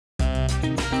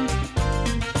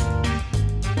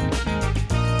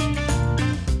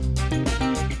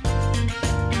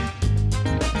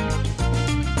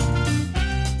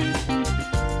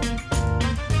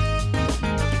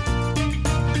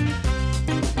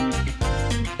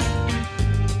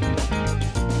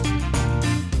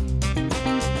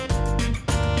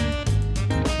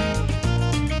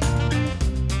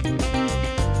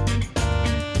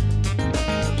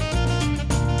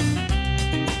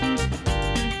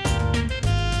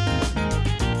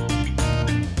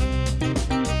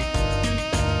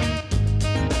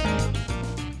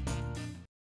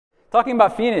Talking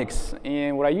about Phoenix,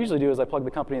 and what I usually do is I plug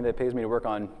the company that pays me to work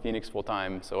on Phoenix full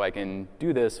time so I can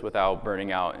do this without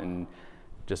burning out and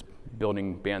just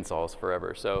building bandsaws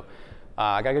forever. So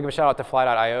I gotta give a shout out to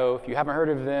Fly.io. If you haven't heard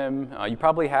of them, you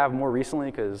probably have more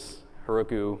recently because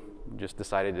Heroku just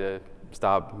decided to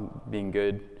stop being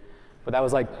good. But that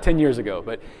was like 10 years ago.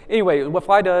 But anyway, what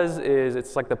Fly does is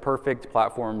it's like the perfect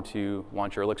platform to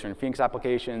launch your Elixir and Phoenix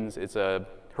applications. It's a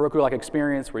Heroku-like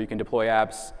experience where you can deploy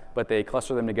apps, but they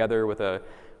cluster them together with a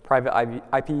private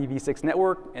IPv6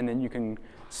 network, and then you can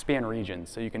span regions.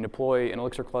 So you can deploy an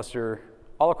Elixir cluster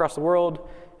all across the world.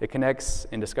 It connects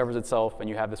and discovers itself, and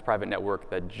you have this private network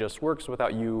that just works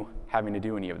without you having to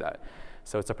do any of that.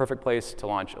 So it's a perfect place to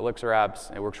launch Elixir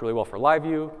apps. It works really well for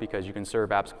LiveView because you can serve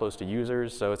apps close to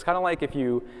users. So it's kind of like if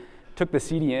you took the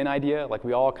CDN idea, like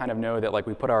we all kind of know that like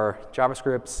we put our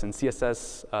JavaScripts and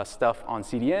CSS stuff on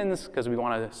CDNs because we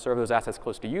want to serve those assets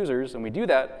close to users, and we do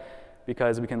that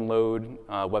because we can load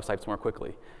websites more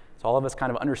quickly. So all of us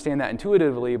kind of understand that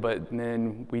intuitively, but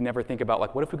then we never think about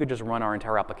like, what if we could just run our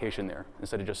entire application there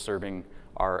instead of just serving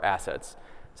our assets?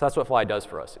 So that's what Fly does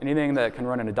for us. Anything that can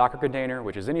run in a Docker container,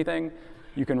 which is anything,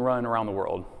 you can run around the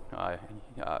world.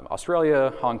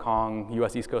 Australia, Hong Kong,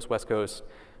 US East Coast, West Coast.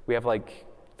 We have like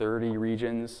 30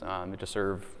 regions that just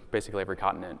serve basically every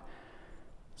continent.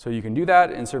 So you can do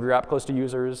that and serve your app close to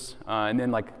users. And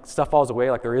then like stuff falls away.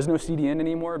 Like there is no CDN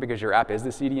anymore because your app is the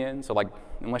CDN. So like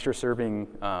unless you're serving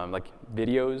like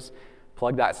videos,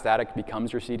 plug.static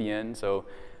becomes your CDN. So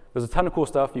there's a ton of cool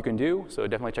stuff you can do. So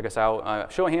definitely check us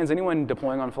out. Show of hands, anyone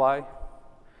deploying on Fly?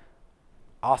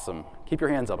 Awesome. Keep your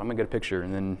hands up. I'm going to get a picture,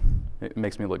 and then it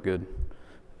makes me look good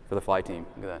for the Fly team.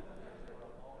 Look at that.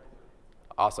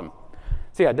 Awesome.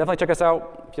 So yeah, definitely check us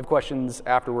out. If you have questions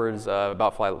afterwards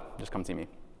about Fly, just come see me.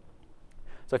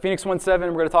 So Phoenix 1.7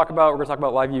 we're going to talk about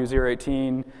LiveView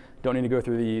 0.18. Don't need to go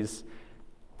through these.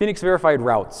 Phoenix verified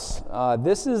routes.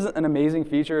 This is an amazing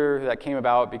feature that came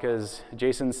about because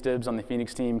Jason Stibbs on the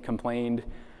Phoenix team complained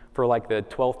for like the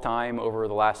 12th time over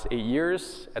the last 8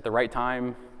 years at the right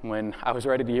time when I was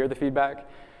ready to hear the feedback.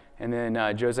 And then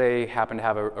Jose happened to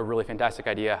have a really fantastic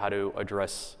idea how to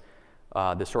address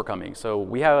this shortcoming. So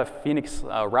we have Phoenix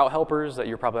route helpers that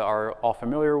you probably are all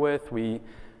familiar with. We,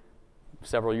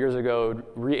 several years ago,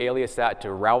 re-aliased that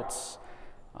to routes.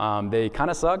 They kind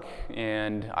of suck,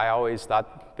 and I always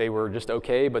thought they were just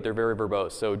okay, but they're very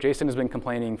verbose. So Jason has been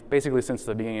complaining basically since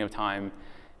the beginning of time,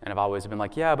 and I've always been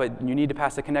like, yeah, but you need to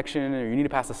pass the connection, or you need to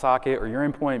pass the socket, or your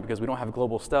endpoint, because we don't have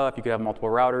global stuff. You could have multiple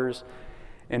routers.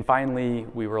 And finally,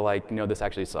 we were like, no, this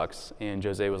actually sucks. And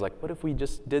Jose was like, what if we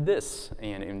just did this?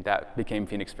 And that became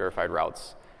Phoenix verified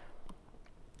routes.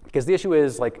 Because the issue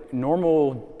is, like,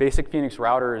 normal basic Phoenix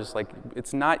routers, like,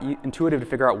 it's not intuitive to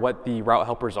figure out what the route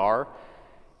helpers are.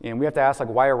 And we have to ask, like,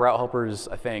 why are route helpers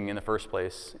a thing in the first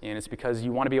place? And it's because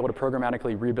you want to be able to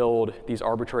programmatically rebuild these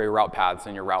arbitrary route paths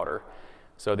in your router.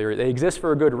 So they exist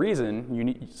for a good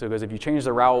reason. Because if you change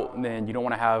the route, then you don't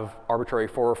want to have arbitrary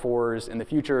 404s in the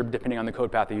future, depending on the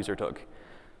code path the user took.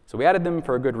 So we added them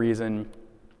for a good reason,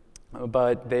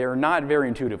 but they are not very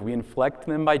intuitive. We inflect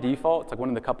them by default. It's like one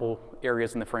of the couple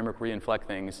areas in the framework where we inflect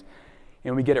things,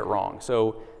 and we get it wrong.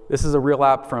 So this is a real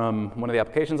app from one of the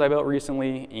applications I built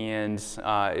recently, and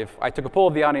if I took a poll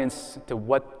of the audience to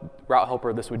what route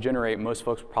helper this would generate, most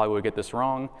folks probably would get this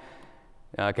wrong.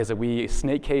 Because we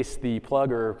snake case the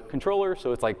plug or controller,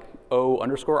 so it's like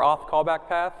O_auth callback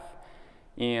path,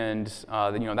 and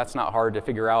that's not hard to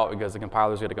figure out because the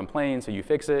compiler's going to complain, so you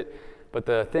fix it. But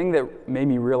the thing that made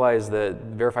me realize that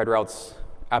verified routes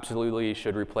absolutely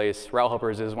should replace route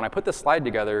helpers is when I put this slide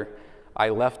together, I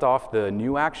left off the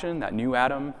new action, that new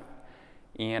atom,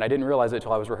 and I didn't realize it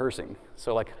until I was rehearsing.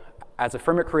 So like, as a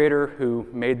framework creator who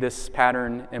made this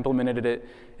pattern, implemented it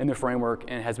in the framework,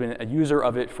 and has been a user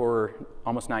of it for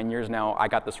almost 9 years now, I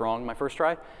got this wrong my first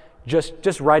try.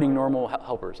 Just writing normal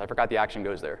helpers. I forgot the action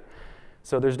goes there.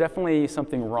 So there's definitely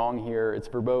something wrong here. It's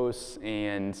verbose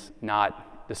and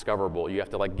not discoverable. You have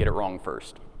to like get it wrong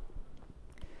first.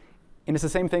 And it's the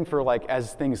same thing for like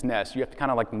as things nest. You have to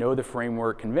kind of like know the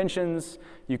framework conventions.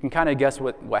 You can kind of guess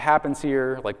what happens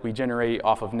here. Like we generate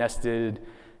off of nested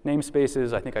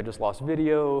namespaces. I think I just lost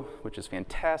video, which is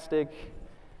fantastic.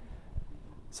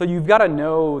 So you've got to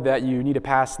know that you need to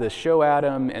pass this show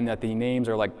atom and that the names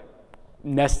are like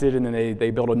nested, and then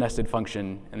they build a nested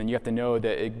function. And then you have to know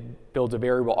that it builds a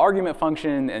variable argument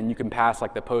function, and you can pass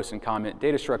like the post and comment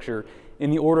data structure in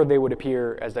the order they would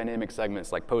appear as dynamic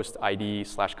segments, like post ID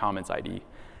 / comments ID.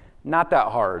 Not that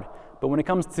hard. But when it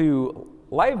comes to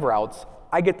live routes,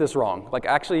 I get this wrong. Like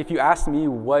actually, if you ask me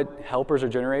what helpers are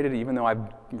generated, even though I've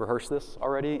rehearsed this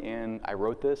already and I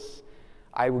wrote this,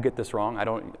 I will get this wrong.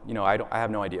 I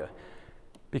have no idea.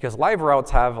 Because live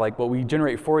routes have like what we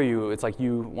generate for you. It's like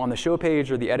you on the show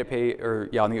page or the edit page, or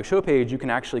yeah, on the show page, you can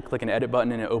actually click an edit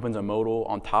button and it opens a modal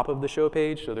on top of the show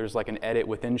page. So there's like an edit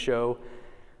within show.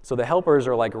 So the helpers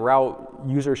are like route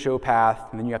user show path,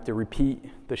 and then you have to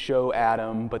repeat the show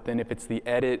atom. But then if it's the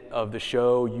edit of the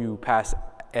show, you pass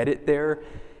edit there,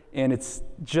 and it's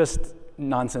just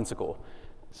nonsensical.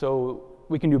 So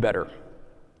we can do better.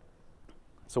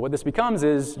 So what this becomes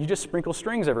is you just sprinkle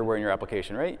strings everywhere in your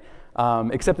application, right?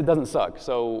 Except it doesn't suck.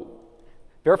 So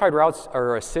verified routes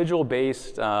are a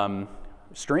sigil-based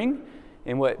string.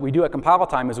 And what we do at compile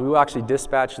time is we will actually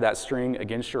dispatch that string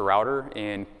against your router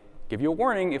and give you a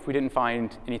warning if we didn't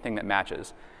find anything that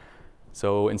matches.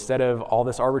 So instead of all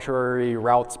this arbitrary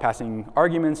routes passing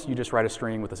arguments, you just write a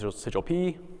string with a sigil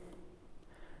P.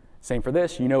 Same for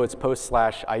this. You know it's post /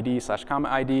 ID /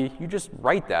 comment ID. You just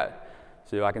write that.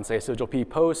 So I can say sigil P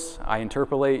posts, I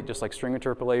interpolate, just like string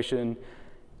interpolation,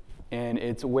 and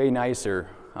it's way nicer.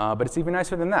 But it's even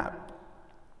nicer than that.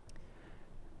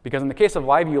 Because in the case of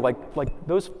LiveView, like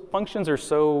those functions are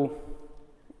so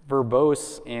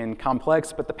verbose and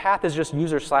complex, but the path is just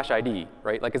user / ID,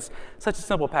 right? Like it's such a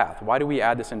simple path. Why do we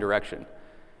add this in direction?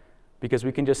 Because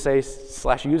we can just say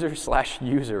 /user /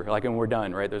 user, like, and we're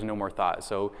done, right? There's no more thought.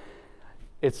 So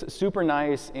it's super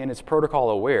nice, and it's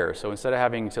protocol aware. So instead of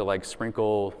having to like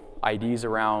sprinkle IDs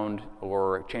around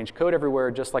or change code everywhere,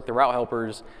 just like the route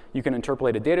helpers, you can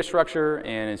interpolate a data structure,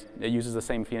 and it uses the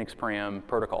same Phoenix param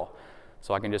protocol.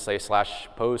 So I can just say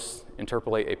 /post,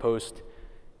 interpolate a post,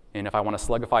 and if I want to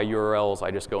slugify URLs,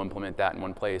 I just go implement that in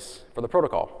one place for the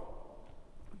protocol.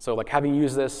 So like having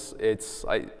used this, it's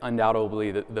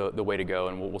undoubtedly the way to go,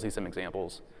 and we'll see some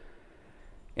examples.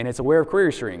 And it's aware of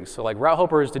query strings. So like route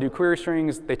helpers, to do query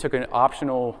strings, they took an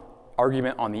optional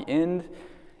argument on the end.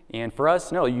 And for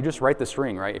us, no, you just write the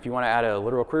string, right? If you want to add a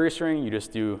literal query string, you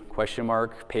just do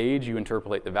 $page, you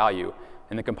interpolate the value.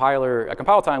 In the compiler, at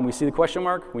compile time, we see the question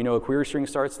mark. We know a query string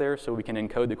starts there, so we can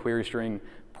encode the query string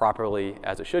properly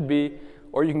as it should be.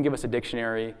 Or you can give us a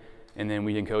dictionary, and then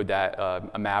we encode that,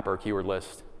 a map or a keyword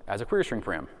list, as a query string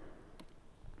param.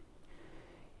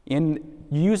 And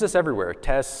you use this everywhere: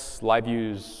 tests, live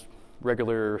views,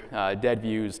 regular dead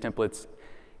views, templates.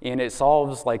 And it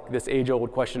solves like this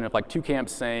age-old question of like two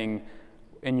camps saying,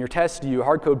 in your test, do you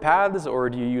hard code paths or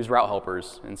do you use route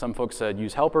helpers? And some folks said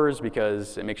use helpers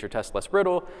because it makes your test less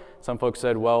brittle. Some folks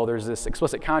said, well, there's this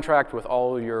explicit contract with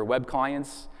all your web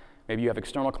clients. Maybe you have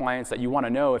external clients that you want to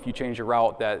know if you change your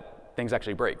route that things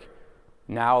actually break.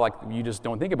 Now, like, you just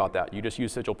don't think about that. You just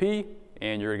use sigil P,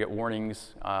 and you're going to get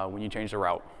warnings when you change the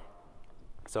route.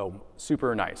 So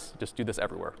super nice. Just do this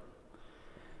everywhere.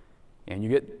 And you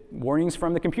get warnings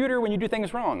from the computer when you do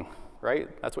things wrong, right?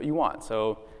 That's what you want.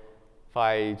 So if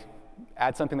I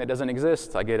add something that doesn't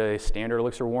exist, I get a standard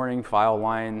Elixir warning file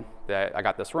line that I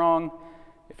got this wrong.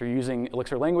 If you're using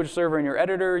Elixir language server in your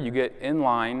editor, you get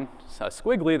inline a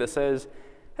squiggly that says,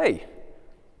 hey,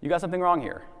 you got something wrong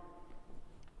here.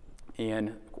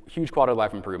 And huge quality of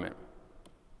life improvement.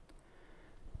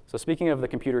 So speaking of the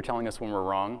computer telling us when we're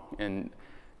wrong, and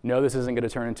no, this isn't going to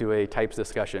turn into a types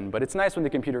discussion, but it's nice when the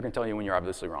computer can tell you when you're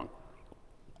obviously wrong.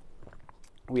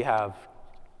 We have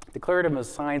declarative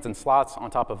assigns and slots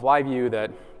on top of LiveView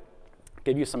that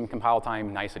give you some compile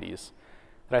time niceties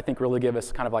that I think really give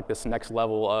us kind of like this next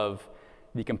level of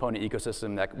the component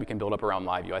ecosystem that we can build up around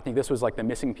LiveView. I think this was like the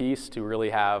missing piece to really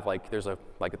have, like, there's a,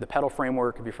 like the pedal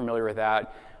framework, if you're familiar with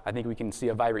that. I think we can see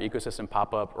a vibrant ecosystem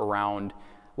pop up around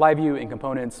LiveView and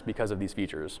components because of these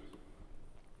features.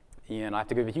 And I have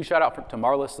to give a huge shout out to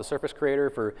Marlis, the Surface creator,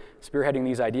 for spearheading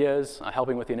these ideas,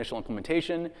 helping with the initial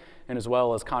implementation, and as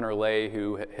well as Connor Lay,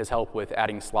 who has helped with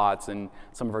adding slots and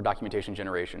some of our documentation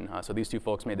generation. So these two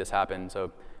folks made this happen,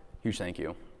 so huge thank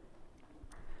you.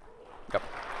 Yep.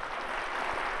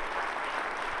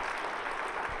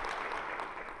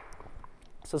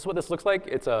 So this is what this looks like.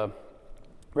 It's a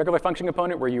regular function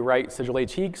component where you write sigil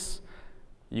H heeks.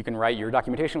 You can write your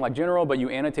documentation like general, but you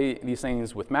annotate these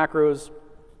things with macros.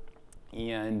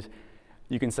 And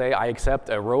you can say, I accept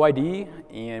a row ID,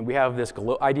 and we have this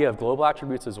idea of global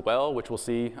attributes as well, which we'll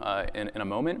see in a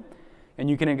moment. And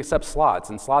you can accept slots,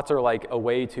 and slots are like a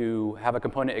way to have a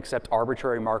component accept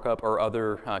arbitrary markup or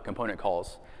other component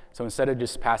calls. So instead of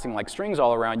just passing like strings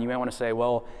all around, you may want to say,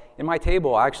 well, in my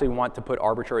table, I actually want to put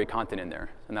arbitrary content in there,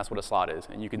 and that's what a slot is.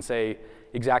 And you can say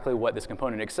exactly what this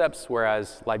component accepts,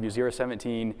 whereas LiveView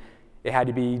 0.17, it had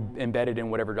to be embedded in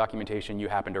whatever documentation you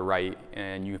happen to write,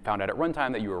 and you found out at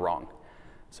runtime that you were wrong.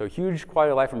 So huge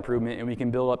quality of life improvement, and we can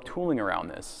build up tooling around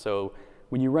this. So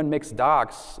when you run mixed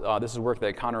docs, this is work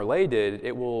that Connor Lay did,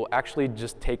 it will actually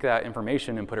just take that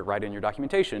information and put it right in your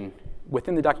documentation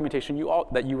within the documentation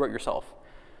that you wrote yourself.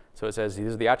 So it says,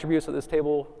 these are the attributes that this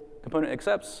table component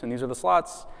accepts, and these are the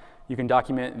slots. You can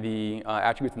document the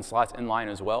attributes and slots inline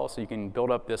as well, so you can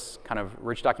build up this kind of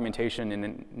rich documentation, and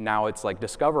then now it's like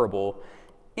discoverable,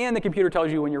 and the computer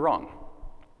tells you when you're wrong,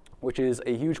 which is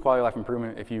a huge quality of life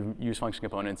improvement if you use function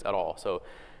components at all. So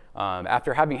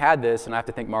after having had this, and I have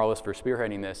to thank Marlis for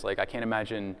spearheading this, like I can't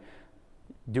imagine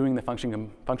doing the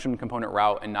function component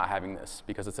route and not having this,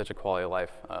 because it's such a quality of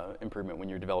life improvement when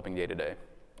you're developing day to day.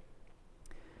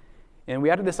 And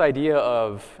we added this idea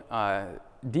of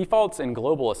defaults and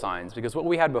global assigns, because what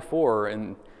we had before,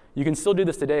 and you can still do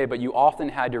this today, but you often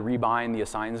had to rebind the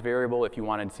assigns variable if you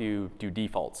wanted to do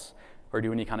defaults or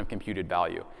do any kind of computed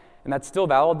value. And that's still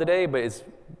valid today, but it's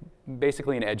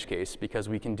basically an edge case, because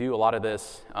we can do a lot of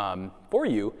this for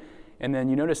you. And then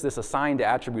you notice this assigned to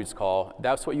attributes call.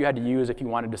 That's what you had to use if you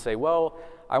wanted to say, well,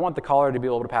 I want the caller to be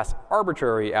able to pass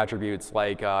arbitrary attributes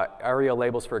like area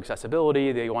labels for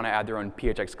accessibility. They want to add their own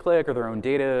PHX click or their own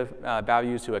data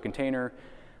values to a container.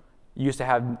 You used to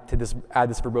have to add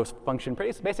this verbose function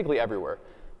basically everywhere.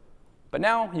 But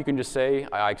now you can just say,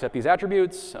 I accept these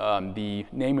attributes. The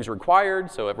name is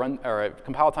required, so at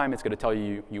compile time, it's going to tell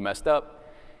you you messed up.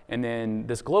 And then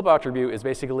this global attribute is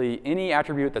basically any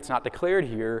attribute that's not declared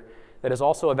here that is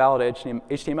also a valid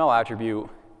HTML attribute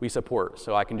we support.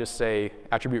 So I can just say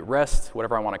attribute rest,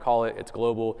 whatever I want to call it, it's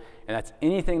global, and that's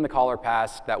anything the caller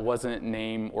passed that wasn't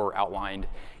named or outlined,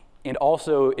 and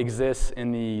also exists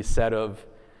in the set of,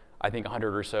 I think,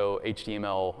 100 or so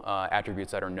HTML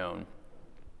attributes that are known.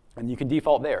 And you can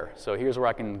default there. So here's where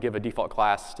I can give a default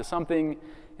class to something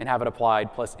and have it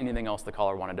applied plus anything else the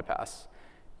caller wanted to pass.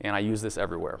 And I use this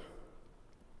everywhere.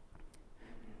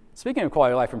 Speaking of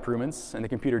quality of life improvements and the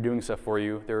computer doing stuff for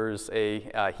you, there's a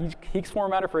Heeks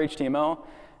formatter for HTML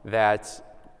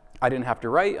that I didn't have to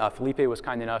write. Felipe was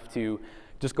kind enough to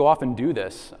just go off and do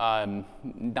this.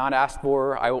 Not asked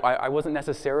for. I wasn't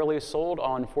necessarily sold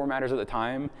on formatters at the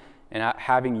time. And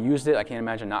having used it, I can't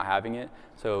imagine not having it.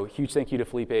 So huge thank you to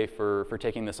Felipe for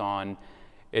taking this on.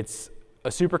 It's a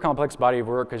super complex body of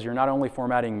work, because you're not only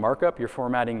formatting markup, you're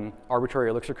formatting arbitrary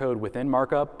Elixir code within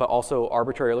markup, but also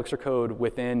arbitrary Elixir code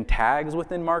within tags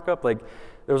within markup. Like,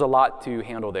 there was a lot to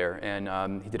handle there,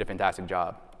 and he did a fantastic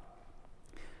job.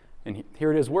 And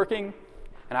here it is working.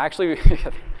 And I actually,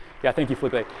 yeah, thank you,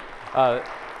 Felipe.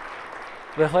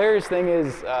 The hilarious thing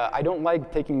is, I don't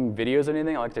like taking videos or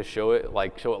anything. I like to show it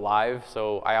live.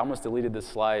 So I almost deleted this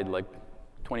slide like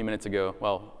 20 minutes ago,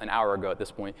 well, an hour ago at this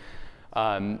point.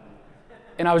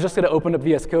 And I was just going to open up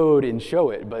VS Code and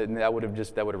show it, but that would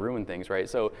have ruined things, right?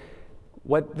 So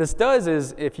what this does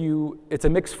is, it's a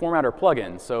mixed formatter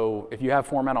plugin. So if you have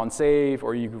format on save,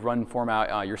 or you run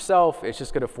format yourself, it's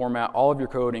just going to format all of your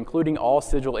code, including all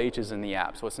sigil H's in the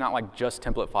app. So it's not like just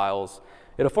template files.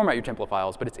 It'll format your template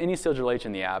files, but it's any sigil H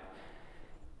in the app.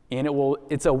 And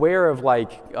it's aware of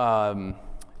like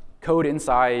code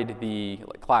inside the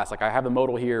class. Like I have a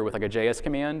modal here with like a JS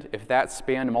command. If that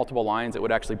spanned multiple lines, it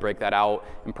would actually break that out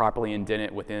and properly indent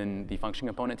it within the function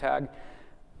component tag.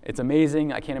 It's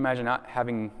amazing. I can't imagine not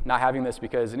having this,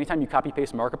 because anytime you copy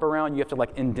paste markup around, you have to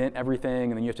like indent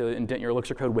everything, and then you have to indent your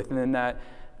Elixir code within that.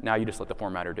 Now you just let the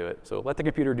formatter do it. So let the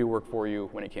computer do work for you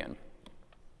when it can.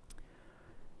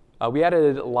 We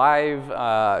added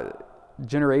live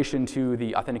generation to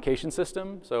the authentication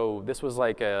system. So this was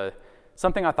like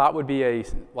something I thought would be a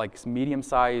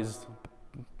medium-sized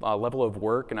level of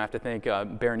work, and I have to thank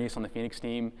Berenice on the Phoenix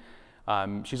team.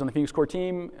 She's on the Phoenix core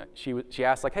team. She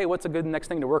asked like, hey, what's a good next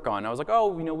thing to work on? And I was like, oh,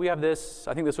 we have this.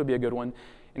 I think this would be a good one.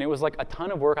 And it was like a ton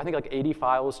of work. I think like 80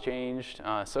 files changed.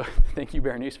 So thank you,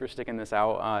 Berenice, for sticking this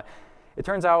out. It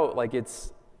turns out like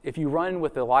if you run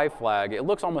with the live flag, it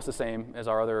looks almost the same as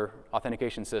our other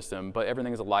authentication system, but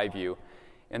everything is a LiveView.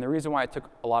 And the reason why it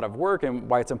took a lot of work, and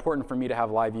why it's important for me to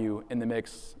have LiveView in the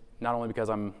mix, not only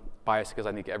because I'm biased because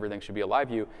I think everything should be a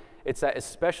LiveView, it's that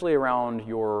especially around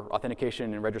your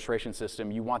authentication and registration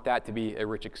system, you want that to be a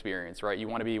rich experience, right? You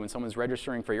want to be, when someone's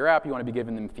registering for your app, you want to be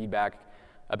giving them feedback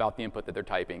about the input that they're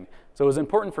typing. So it was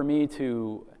important for me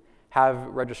to have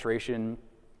registration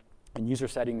and user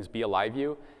settings be a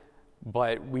LiveView,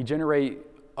 but we generate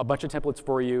a bunch of templates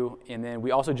for you, and then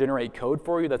we also generate code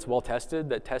for you that's well tested,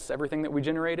 that tests everything that we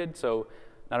generated. So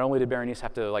not only did Berenice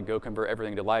have to like go convert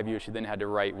everything to LiveView, she then had to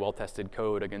write well-tested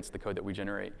code against the code that we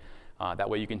generate. That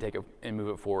way you can take it and move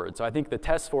it forward. So I think the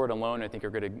tests for it alone, I think, are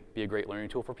going to be a great learning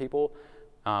tool for people.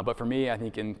 But for me, I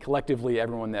think collectively,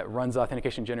 everyone that runs the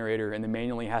authentication generator and then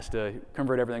manually has to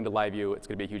convert everything to LiveView, it's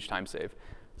going to be a huge time save.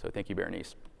 So thank you,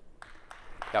 Berenice.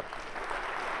 Yep.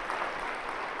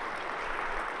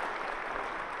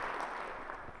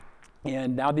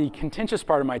 And now the contentious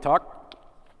part of my talk,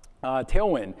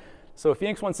 Tailwind. So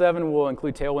Phoenix 1.7 will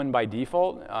include Tailwind by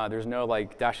default. There's no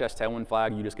like -s Tailwind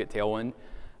flag, you just get Tailwind.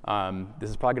 This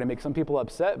is probably going to make some people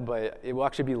upset, but it will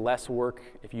actually be less work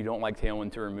if you don't like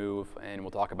Tailwind to remove, and we'll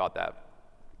talk about that.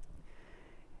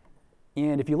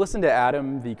 And if you listen to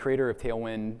Adam, the creator of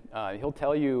Tailwind, he'll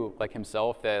tell you like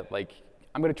himself that like,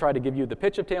 I'm going to try to give you the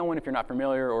pitch of Tailwind if you're not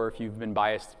familiar, or if you've been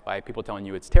biased by people telling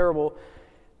you it's terrible,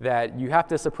 that you have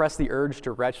to suppress the urge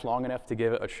to retch long enough to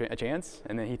give it a chance,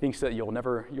 and then he thinks that you'll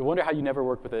wonder how you never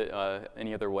work with it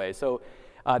any other way. So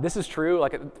this is true.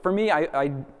 Like for me,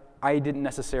 I didn't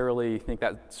necessarily think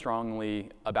that strongly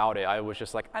about it. I was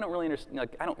just like, I don't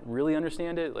really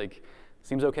understand it. Like,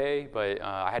 seems okay, but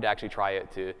I had to actually try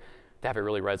it to have it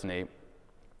really resonate.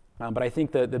 But I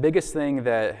think the biggest thing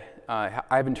that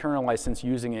I've internalized since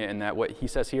using it, and that what he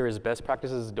says here is best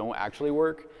practices don't actually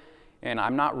work. And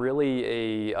I'm not really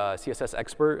a CSS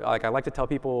expert. Like I like to tell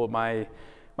people my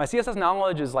CSS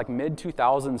knowledge is like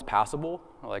mid-2000s passable.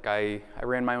 Like I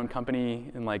ran my own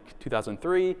company in like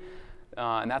 2003.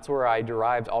 And that's where I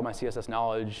derived all my CSS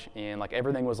knowledge, and like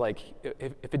everything was like,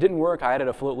 if it didn't work, I added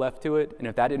a float left to it, and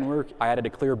if that didn't work, I added a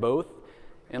clear both.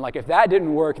 And like if that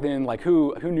didn't work, then like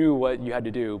who knew what you had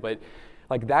to do? But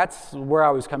like that's where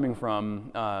I was coming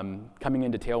from, coming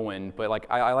into Tailwind. But like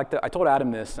I told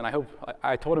Adam this, and I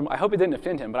hope it didn't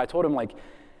offend him, but I told him like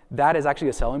that is actually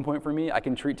a selling point for me. I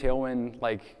can treat Tailwind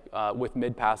like with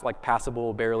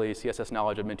passable, barely CSS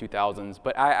knowledge of mid-2000s,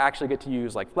 but I actually get to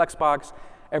use like Flexbox.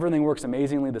 Everything works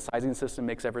amazingly. The sizing system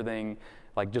makes everything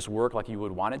like just work like you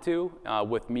would want it to,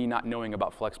 with me not knowing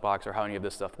about Flexbox or how any of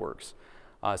this stuff works.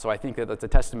 So I think that that's a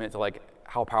testament to like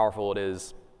how powerful it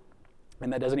is,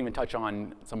 and that doesn't even touch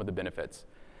on some of the benefits.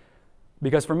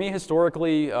 Because for me,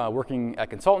 historically, working at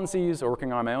consultancies or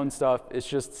working on my own stuff, it's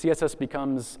just CSS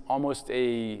becomes almost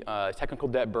a technical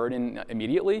debt burden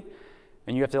immediately,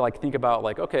 and you have to like think about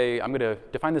like, okay, I'm going to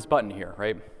define this button here,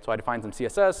 right? So I define some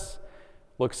CSS.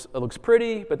 It looks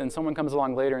pretty, but then someone comes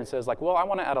along later and says like, well, I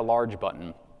want to add a large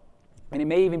button. And it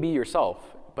may even be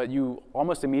yourself, but you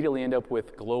almost immediately end up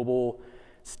with global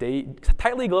state,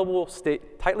 tightly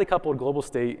coupled global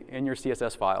state in your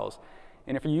CSS files.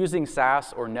 And if you're using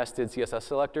Sass or nested CSS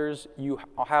selectors, you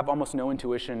have almost no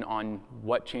intuition on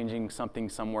what changing something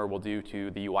somewhere will do to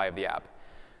the UI of the app.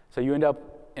 So you end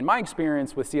up, in my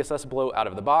experience, with CSS bloat out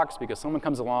of the box because someone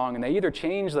comes along and they either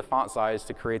change the font size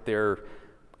to create their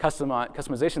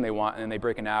customization they want, and then they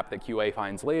break an app that QA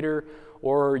finds later,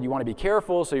 or you want to be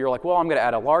careful, so you're like, well, I'm going to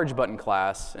add a large button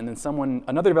class, and then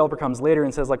another developer comes later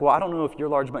and says like, well, I don't know if your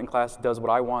large button class does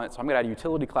what I want, so I'm going to add a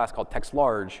utility class called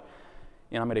textLarge,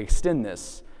 and I'm going to extend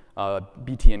this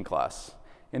BTN class.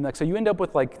 And like, so you end up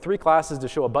with like 3 classes to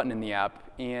show a button in the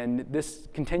app, and this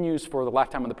continues for the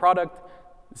lifetime of the product.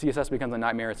 CSS becomes a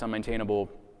nightmare, it's unmaintainable,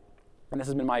 and this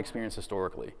has been my experience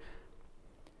historically.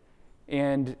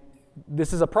 And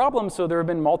this is a problem, so there have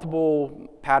been multiple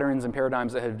patterns and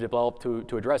paradigms that have developed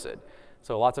to address it.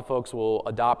 So lots of folks will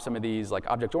adopt some of these, like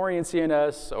object-oriented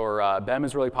CNS, or BEM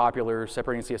is really popular,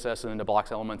 separating CSS into blocks,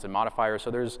 elements, and modifiers.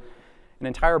 So there's an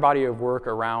entire body of work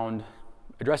around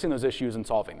addressing those issues and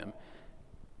solving them.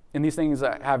 And these things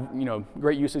have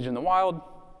great usage in the wild,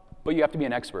 but you have to be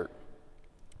an expert.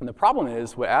 And the problem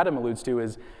is, what Adam alludes to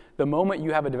is, the moment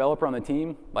you have a developer on the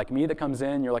team, like me, that comes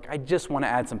in, you're like, I just want to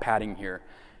add some padding here.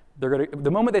 The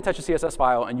moment they touch a CSS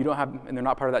file and they're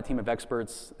not part of that team of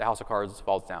experts, the house of cards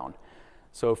falls down.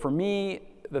 So for me,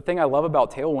 the thing I love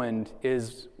about Tailwind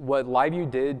is what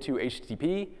LiveView did to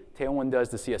HTTP, Tailwind does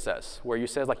to CSS, where you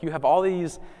says like you have all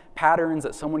these patterns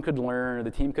that someone could learn or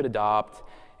the team could adopt,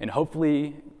 and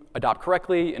hopefully adopt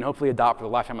correctly, and hopefully adopt for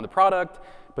the lifetime of the product.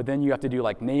 But then you have to do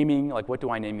like naming, like what do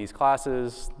I name these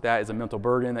classes? That is a mental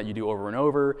burden that you do over and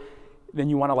over. Then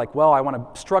you want to like, well, I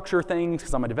want to structure things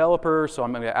because I'm a developer, so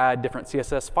I'm going to add different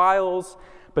CSS files.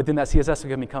 But then that CSS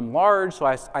can become large, so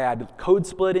I add code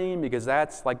splitting because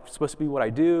that's like supposed to be what I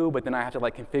do. But then I have to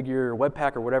like configure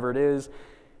Webpack or whatever it is.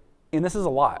 And this is a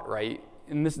lot, right?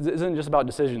 and this isn't just about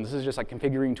decisions, this is just like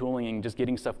configuring tooling and just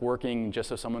getting stuff working just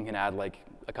so someone can add like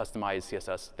a customized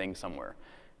CSS thing somewhere.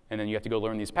 And then you have to go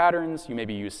learn these patterns. You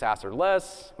maybe use Sass or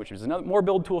less, which is another, more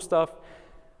build tool stuff.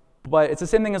 But it's the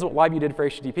same thing as what LiveView did for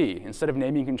HTTP. Instead of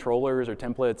naming controllers or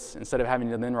templates, instead of having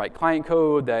to then write client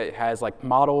code that has like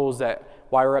models that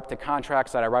wire up to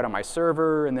contracts that I write on my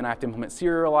server, and then I have to implement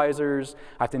serializers,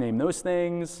 I have to name those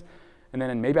things. And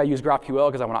then maybe I use GraphQL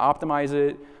because I want to optimize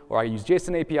it, or I use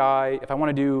JSON API. If I want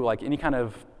to do like any kind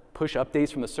of push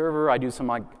updates from the server, I do some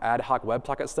like ad hoc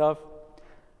WebSocket stuff.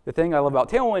 The thing I love about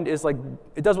Tailwind is like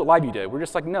it does what LiveView did. We're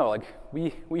just like, no, like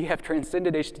we have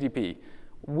transcended HTTP.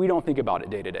 We don't think about it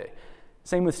day to day.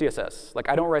 Same with CSS. Like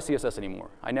I don't write CSS anymore.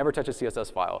 I never touch a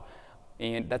CSS file.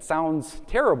 And that sounds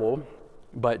terrible,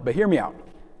 but hear me out,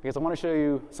 because I want to show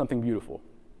you something beautiful.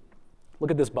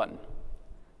 Look at this button.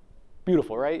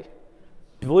 Beautiful, right?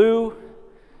 Blue,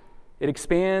 it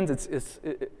expands,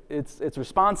 it's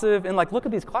responsive, and like look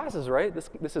at these classes, right?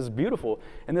 This is beautiful.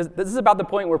 And this is about the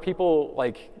point where people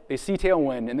like they see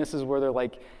Tailwind, and this is where they're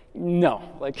like, no,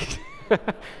 like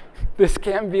this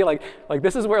can't be like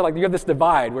this is where like you have this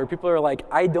divide where people are like,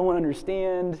 I don't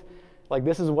understand, like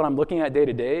this is what I'm looking at day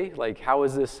to day, like how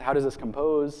does this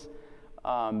compose?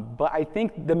 But I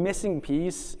think the missing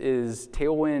piece is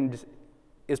Tailwind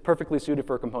is perfectly suited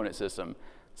for a component system.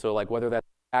 So like whether that's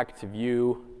React,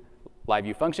 Vue,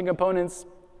 LiveView function components,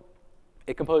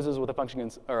 it composes with a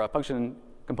function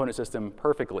component system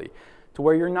perfectly, to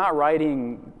where you're not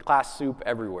writing class soup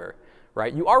everywhere,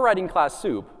 right? You are writing class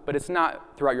soup, but it's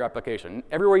not throughout your application.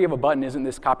 Everywhere you have a button isn't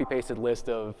this copy-pasted list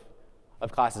of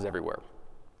classes everywhere.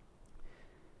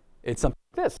 It's something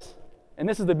like this. And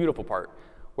this is the beautiful part,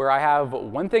 where I have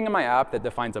one thing in my app that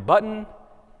defines a button,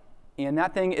 and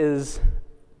that thing is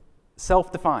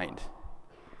self-defined.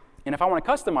 And if I want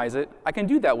to customize it, I can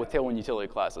do that with Tailwind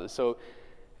utility classes. So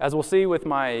as we'll see with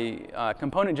my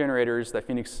component generators that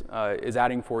Phoenix is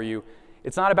adding for you,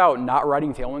 it's not about not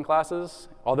writing Tailwind classes,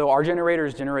 although our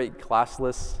generators generate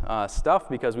classless stuff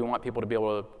because we want people to be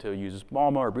able to use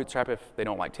Balma or Bootstrap if they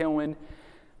don't like Tailwind.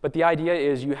 But the idea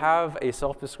is you have a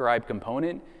self-described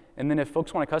component, and then if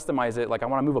folks want to customize it, like I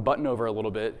want to move a button over a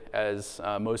little bit, as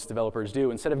most developers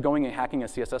do, instead of going and hacking a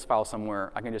CSS file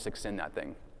somewhere, I can just extend that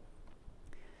thing.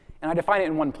 And I define it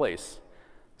in one place.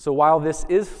 So while this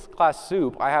is class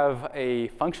soup, I have a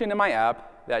function in my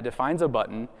app that defines a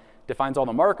button, defines all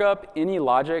the markup, any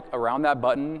logic around that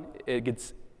button. It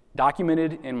gets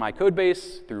documented in my code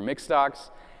base through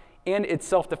mixdocs, and it's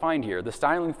self-defined here. The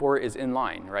styling for it is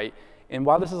inline, right? And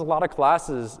while this is a lot of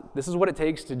classes, this is what it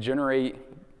takes to generate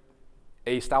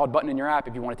a styled button in your app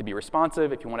if you want it to be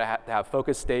responsive, if you want to have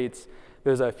focus states.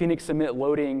 There's a Phoenix submit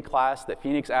loading class that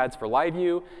Phoenix adds for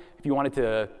LiveView. If you wanted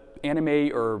to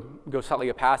animate or go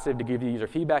slightly passive to give you user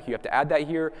feedback, you have to add that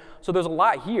here. So there's a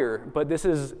lot here, but this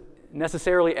is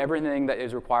necessarily everything that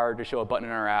is required to show a button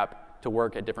in our app to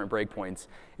work at different breakpoints,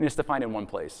 and it's defined in one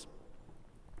place.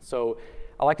 So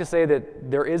I like to say that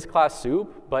there is class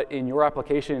soup, but in your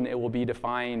application, it will be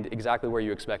defined exactly where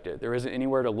you expect it. There isn't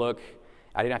anywhere to look.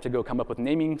 I didn't have to go come up with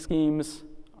naming schemes.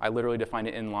 I literally defined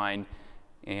it inline,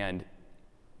 and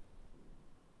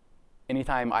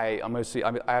anytime I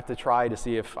have to try to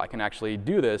see if I can actually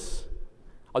do this,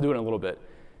 I'll do it in a little bit,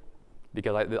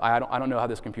 because I don't know how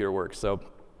this computer works. So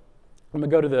I'm going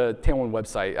to go to the Tailwind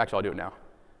website. Actually, I'll do it now.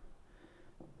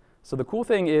 So the cool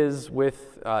thing is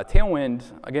with Tailwind,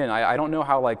 again, I don't know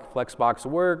how like Flexbox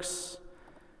works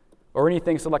or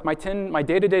anything. So like my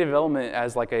day-to-day development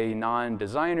as like a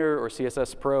non-designer or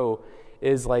CSS pro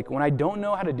is like when I don't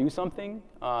know how to do something,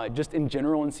 just in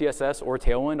general in CSS or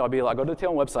Tailwind, I'll go to the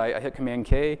Tailwind website, I hit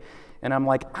Command-K, and I'm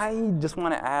like, I just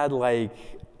want to add like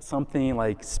something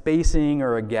like spacing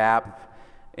or a gap,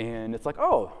 and it's like,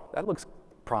 oh, that looks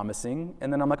promising.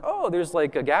 And then I'm like, oh, there's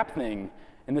like a gap thing,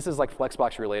 and this is like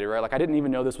Flexbox related, right? Like I didn't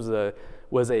even know this was a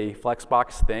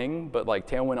Flexbox thing, but like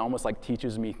Tailwind almost like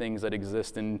teaches me things that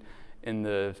exist in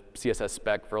the CSS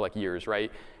spec for like years,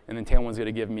 right? And then Tailwind's going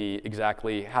to give me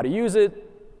exactly how to use it,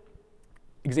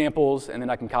 examples, and then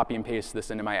I can copy and paste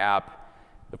this into my app.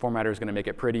 The formatter is going to make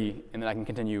it pretty, and then I can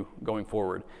continue going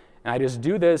forward. And I just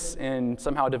do this and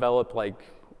somehow develop like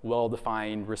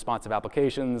well-defined responsive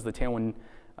applications. The Tailwind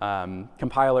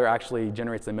compiler actually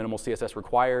generates the minimal CSS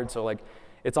required. So like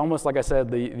it's almost like I said,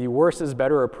 the worse is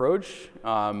better approach.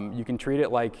 You can treat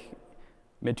it like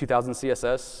mid-2000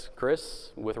 CSS,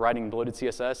 Chris, with writing bloated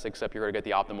CSS, except you're going to get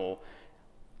the optimal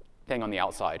thing on the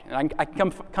outside. And I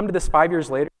come to this 5 years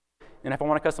later, and if I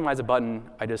want to customize a button,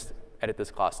 I just edit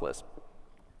this class list.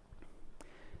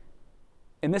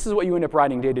 And this is what you end up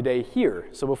writing day to day here.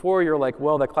 So before you're like,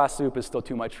 well, that class soup is still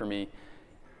too much for me.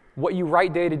 What you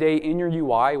write day to day in your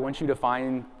UI, once you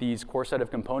define these core set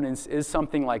of components, is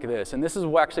something like this. And this is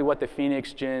actually what the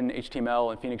Phoenix Gen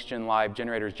HTML and Phoenix Gen Live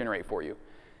generators generate for you,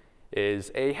 is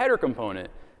a header component,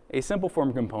 a simple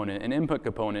form component, an input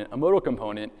component, a modal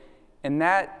component, and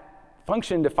that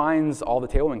function defines all the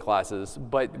Tailwind classes.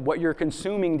 But what you're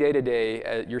consuming day to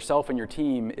day, yourself and your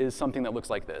team, is something that looks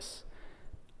like this.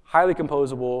 Highly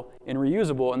composable and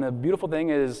reusable. And the beautiful thing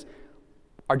is,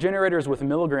 our generators with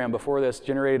Milligram before this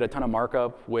generated a ton of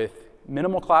markup with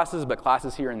minimal classes, but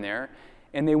classes here and there,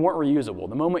 and they weren't reusable.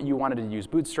 The moment you wanted to use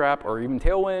Bootstrap or even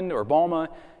Tailwind or Balma,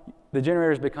 the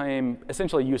generators became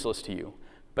essentially useless to you.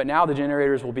 But now the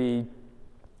generators will be,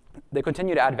 they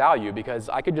continue to add value, because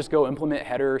I could just go implement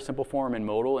header, simple form, and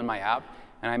modal in my app,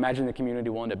 and I imagine the community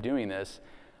will end up doing this.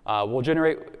 We'll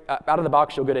generate, out of the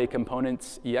box, you'll get a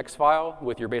components EX file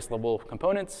with your base level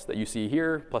components that you see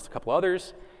here, plus a couple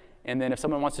others. And then if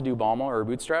someone wants to do Balma or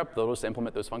Bootstrap, they'll just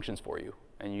implement those functions for you.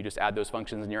 And you just add those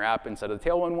functions in your app instead of the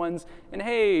Tailwind ones. And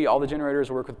hey, all the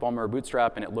generators work with Balma or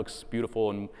Bootstrap, and it looks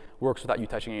beautiful and works without you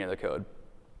touching any of the code.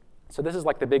 So this is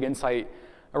like the big insight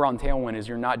around Tailwind, is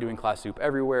you're not doing class soup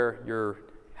everywhere. You're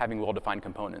having well-defined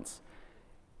components.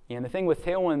 And the thing with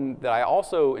Tailwind that I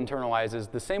also internalize is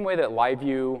the same way that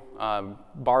LiveView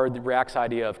borrowed React's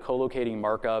idea of co-locating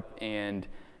markup and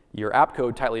your app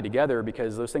code tightly together,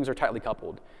 because those things are tightly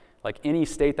coupled. Like any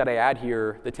state that I add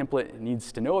here, the template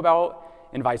needs to know about,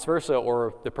 and vice versa,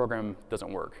 or the program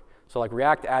doesn't work. So like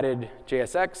React added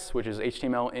JSX, which is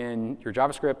HTML in your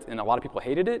JavaScript, and a lot of people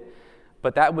hated it.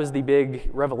 But that was the big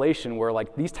revelation, where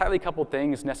like these tightly coupled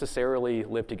things necessarily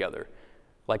live together.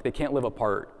 Like they can't live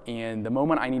apart. And the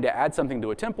moment I need to add something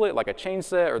to a template, like a change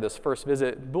set or this first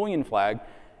visit Boolean flag,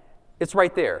 it's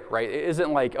right there, right? It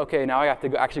isn't like, okay, now I have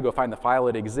to actually go find the file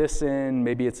it exists in.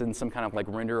 Maybe it's in some kind of like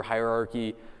render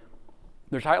hierarchy.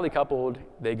 They're tightly coupled,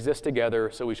 they exist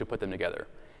together, so we should put them together.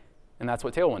 And that's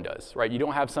what Tailwind does, right? You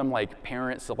don't have some like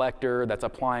parent selector that's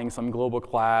applying some global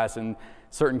class in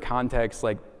certain contexts.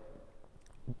 Like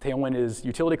Tailwind is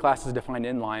utility classes defined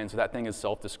inline, so that thing is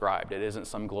self-described. It isn't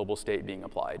some global state being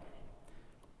applied.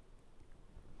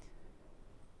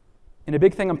 And a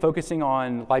big thing I'm focusing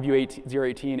on LiveView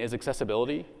 0.18 is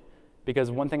accessibility,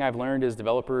 because one thing I've learned is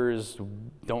developers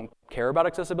don't care about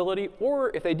accessibility,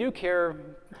 or if they do care,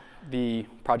 the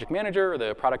project manager or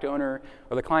the product owner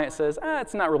or the client says,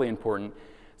 it's not really important,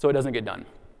 so it doesn't get done.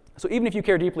 So even if you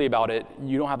care deeply about it,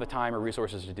 you don't have the time or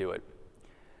resources to do it.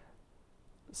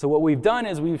 So what we've done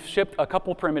is we've shipped a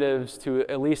couple primitives to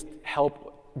at least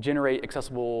help generate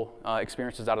accessible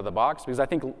experiences out of the box, because I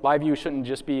think LiveView shouldn't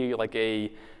just be like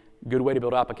a good way to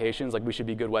build applications. Like we should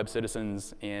be good web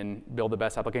citizens and build the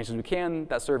best applications we can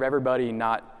that serve everybody,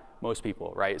 not most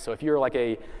people, right? So if you're like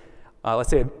a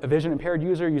let's say a vision impaired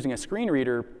user using a screen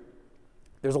reader,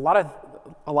 there's a lot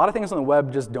of things on the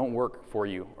web just don't work for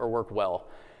you or work well.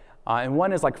 And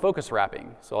one is like focus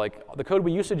wrapping. So like the code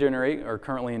we used to generate, or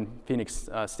currently in Phoenix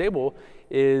stable,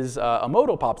 is a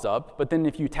modal pops up, but then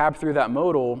if you tab through that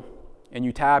modal and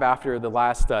you tab after the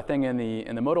last thing in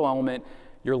the modal element,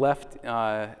 you're left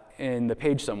in the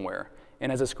page somewhere.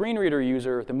 And as a screen reader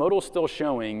user, the modal's still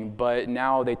showing, but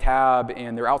now they tab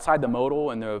and they're outside the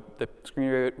modal, and the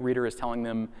screen reader is telling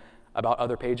them about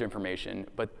other page information.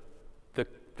 But the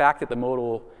fact that the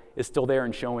modal is still there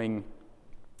and showing,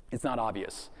 it's not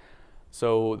obvious.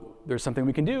 So there's something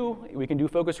we can do. We can do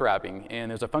focus wrapping. And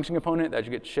there's a function component that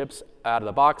you get ships out of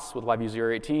the box with LiveView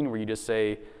 0.18, where you just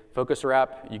say focus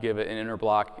wrap, you give it an inner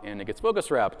block, and it gets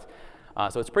focus wrapped.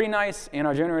 So it's pretty nice, and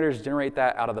our generators generate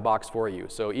that out of the box for you.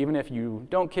 So even if you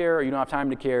don't care or you don't have time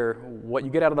to care, what you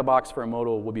get out of the box for a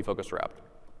modal will be focus wrapped.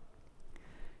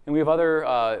 And we have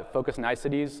other focus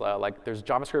niceties, like there's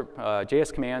JavaScript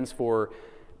JS commands for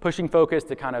pushing focus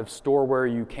to kind of store where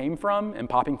you came from, and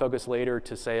popping focus later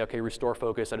to say, okay, restore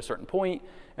focus at a certain point.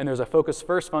 And there's a focus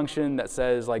first function that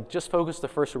says, like, just focus the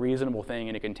first reasonable thing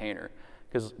in a container.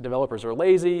 Because developers are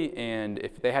lazy, and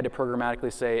if they had to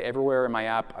programmatically say, everywhere in my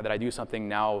app that I do something,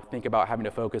 now think about having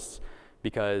to focus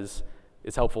because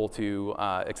it's helpful to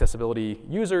accessibility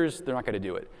users, they're not going to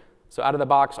do it. So out of the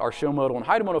box, our show modal and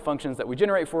hide modal functions that we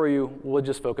generate for you will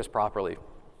just focus properly.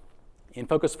 And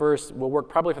focus first will work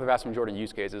probably for the vast majority of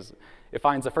use cases. It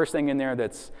finds the first thing in there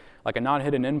that's like a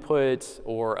non-hidden input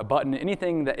or a button,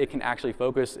 anything that it can actually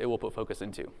focus, it will put focus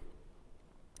into.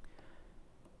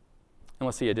 And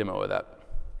let's see a demo of that.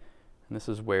 And this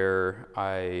is where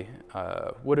I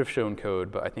would have shown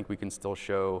code, but I think we can still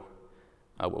show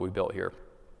what we built here.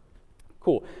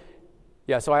 Cool.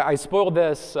 Yeah, so I spoiled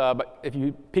this, but if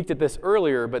you peeked at this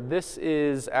earlier, but this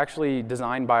is actually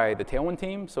designed by the Tailwind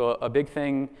team. So a big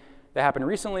thing that happened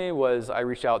recently was I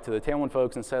reached out to the Tailwind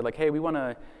folks and said, like, hey, we want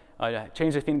to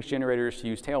change the Phoenix generators to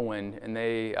use Tailwind, and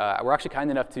they were actually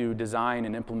kind enough to design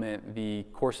and implement the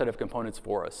core set of components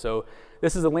for us. So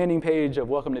this is a landing page of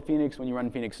Welcome to Phoenix when you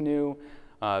run Phoenix New.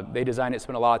 They designed it,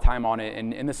 spent a lot of time on it,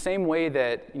 and in the same way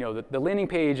that the landing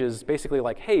page is basically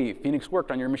like, hey, Phoenix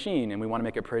worked on your machine, and we want to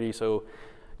make it pretty so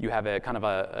you have a kind of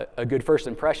a good first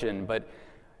impression, but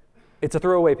it's a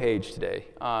throwaway page today,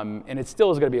 and it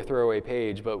still is going to be a throwaway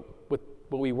page, but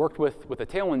what we worked with the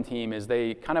Tailwind team is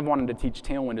they kind of wanted to teach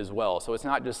Tailwind as well. So it's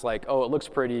not just like, oh, it looks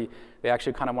pretty. They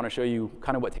actually kind of want to show you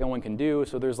kind of what Tailwind can do.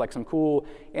 So there's like some cool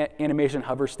animation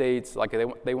hover states. Like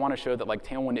they want to show that like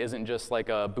Tailwind isn't just like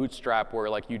a bootstrap where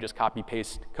like you just copy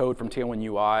paste code from Tailwind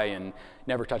UI and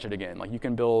never touch it again. Like you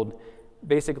can build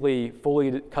basically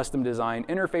fully custom designed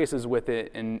interfaces with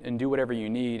it and do whatever you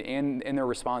need, and they're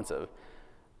responsive.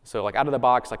 So like out of the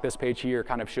box, like this page here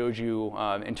kind of shows you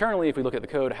internally, if we look at the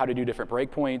code, how to do different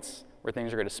breakpoints where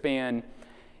things are going to span.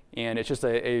 And it's just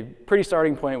a pretty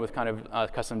starting point with kind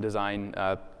of custom design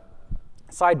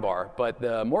sidebar. But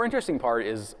the more interesting part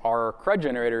is our CRUD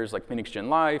generators like Phoenix Gen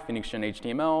Live, Phoenix Gen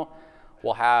HTML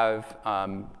will have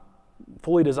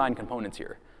fully designed components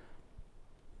here,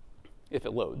 if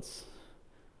it loads.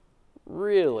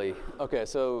 Really? OK,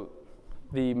 so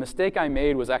the mistake I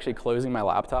made was actually closing my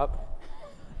laptop.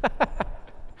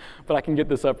 But I can get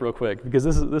this up real quick because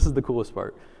this is the coolest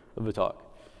part of the talk.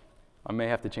 I may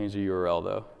have to change the URL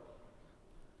though.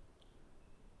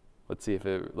 Let's see if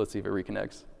it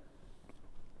reconnects.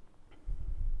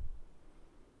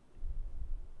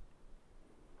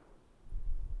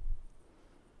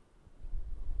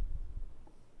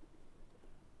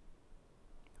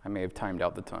 I may have timed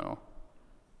out the tunnel.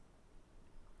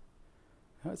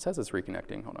 Oh, it says it's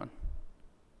reconnecting. Hold on.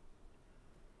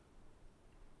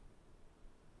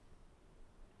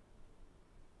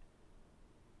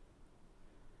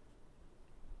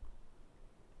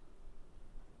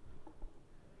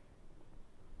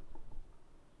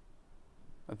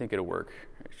 I think it'll work.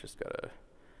 It's just gotta,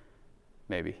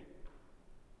 maybe.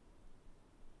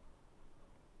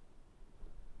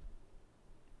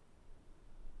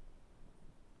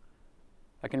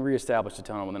 I can reestablish the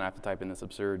tunnel and then I have to type in this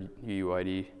absurd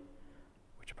UUID,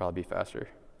 which would probably be faster.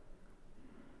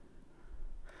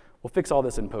 We'll fix all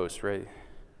this in post, right?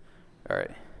 All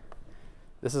right.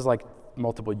 This is like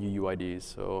multiple UUIDs,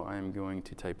 so I'm going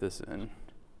to type this in.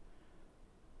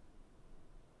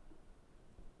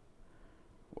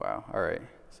 Wow, all right,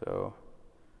 so.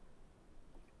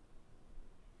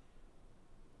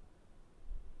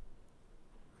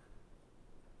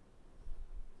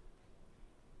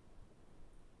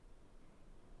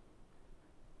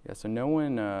 Yeah, so no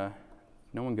one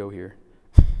go here.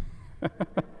 I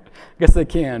guess they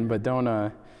can, but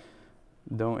don't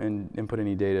input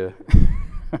any data.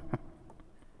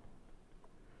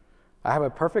 I have a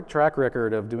perfect track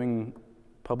record of doing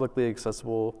publicly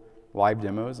accessible live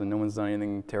demos, and no one's done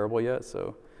anything terrible yet,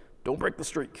 so don't break the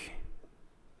streak.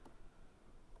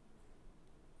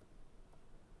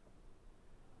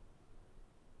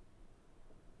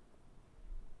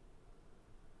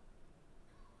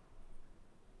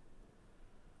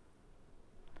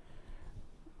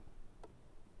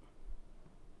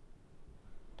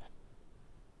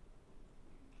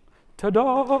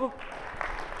 Ta-da!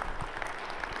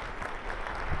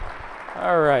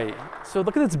 All right, so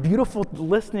look at this beautiful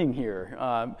listing here.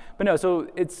 But no, so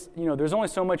it's, there's only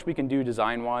so much we can do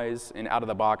design-wise and out of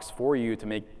the box for you to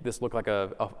make this look like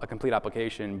a complete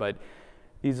application. But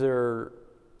these are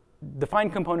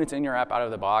defined components in your app out of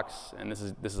the box, and this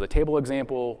is a table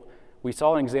example. We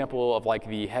saw an example of like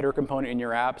the header component in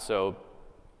your app. So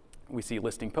we see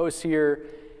listing posts here.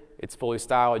 It's fully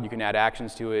styled. You can add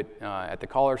actions to it at the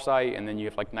caller site, and then you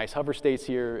have like nice hover states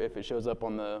here if it shows up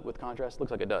on with contrast.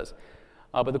 Looks like it does.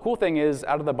 But the cool thing is,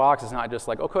 out of the box, it's not just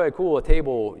like, okay, cool, a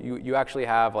table. You actually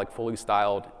have like fully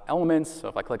styled elements. So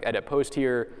if I click Edit Post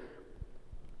here,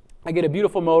 I get a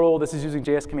beautiful modal. This is using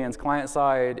JS Commands client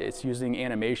side. It's using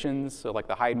animations, so like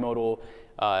the hide modal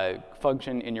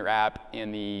function in your app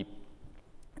and the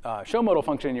show modal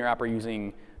function in your app are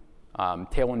using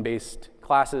Tailwind-based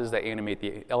classes that animate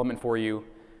the element for you.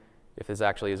 If this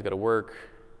actually is going to work,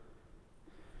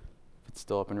 if it's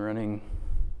still up and running.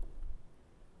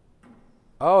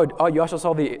 Oh, you also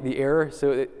saw the error.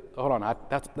 So hold on,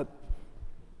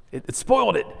 it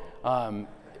spoiled it. I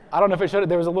don't know if it showed it.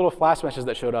 There was a little flash message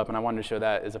that showed up, and I wanted to show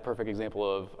that as a perfect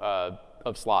example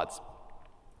of slots.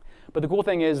 But the cool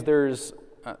thing is there's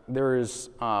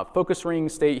focus ring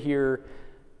state here.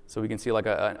 So we can see like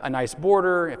a nice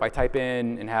border. If I type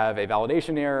in and have a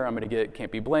validation error, I'm going to get can't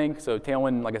be blank. So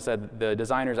Tailwind, like I said, the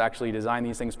designers actually design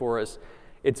these things for us.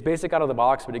 it's basic out of the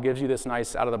box, but it gives you this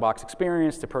nice out of the box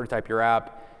experience to prototype your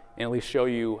app and at least show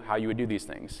you how you would do these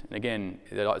things. And again,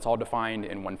 it's all defined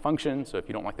in one function, so if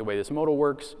you don't like the way this modal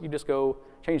works, you just go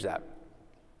change that.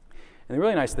 And the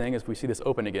really nice thing is if we see this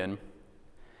open again,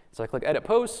 so I click Edit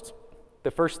Post,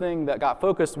 the first thing that got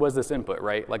focused was this input,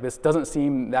 right? Like this doesn't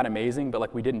seem that amazing, but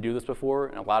like we didn't do this before,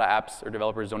 and a lot of apps or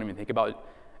developers don't even think about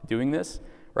doing this,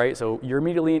 right? So you're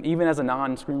immediately, even as a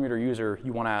non-screen reader user,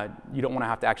 you don't want to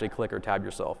have to actually click or tab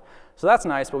yourself. So that's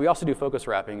nice, but we also do focus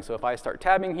wrapping. So if I start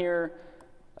tabbing here,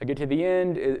 I get to the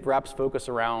end, it wraps focus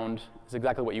around, it's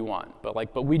exactly what you want.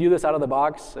 But we do this out of the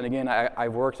box, and again,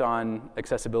 I've worked on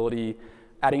accessibility,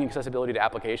 adding accessibility to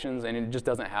applications, and it just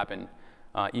doesn't happen,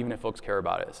 even if folks care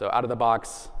about it. So out of the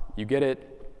box, you get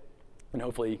it, and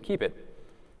hopefully keep it.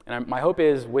 And my hope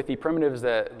is with the primitives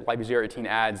that LiveView 018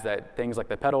 adds, that things like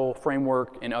the pedal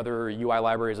framework and other UI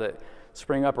libraries that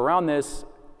spring up around this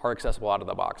are accessible out of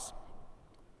the box.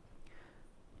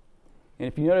 And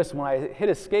if you notice, when I hit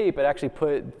escape, it actually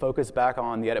put focus back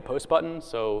on the edit post button.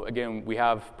 So again, we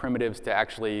have primitives to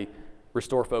actually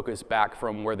restore focus back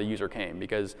from where the user came.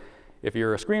 Because if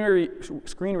you're a screen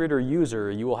reader user,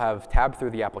 you will have tabbed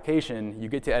through the application. You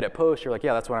get to edit post, you're like,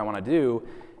 yeah, that's what I want to do.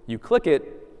 You click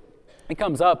it, it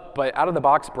comes up, but out of the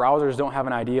box, browsers don't have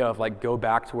an idea of like go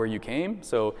back to where you came.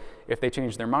 So if they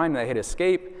change their mind and they hit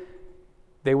escape,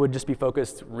 they would just be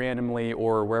focused randomly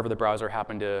or wherever the browser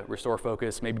happened to restore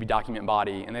focus, maybe document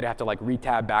body, and they'd have to like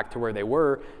re-tab back to where they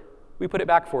were. We put it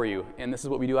back for you, and this is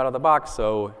what we do out of the box.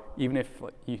 So even if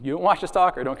you don't watch this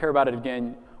talk or don't care about it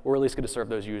again, we're at least going to serve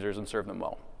those users and serve them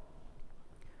well.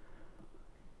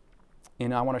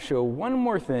 And I want to show one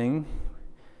more thing.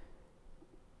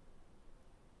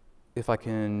 If I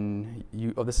can,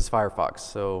 oh, this is Firefox,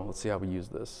 so let's see how we use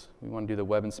this. We want to do the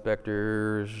web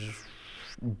inspector.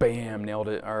 Bam, nailed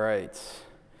it. All right.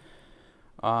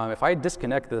 If I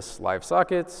disconnect this live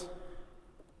socket,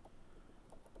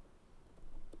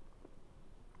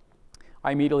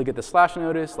 I immediately get the slash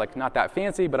notice, like not that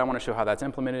fancy, but I want to show how that's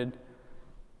implemented.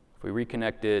 If we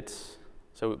reconnect it,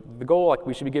 so the goal, like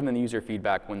we should be giving the user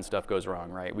feedback when stuff goes wrong,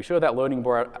 right? We show that loading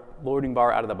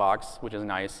bar out of the box, which is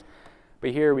nice. But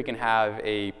here we can have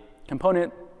a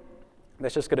component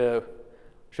that's just going to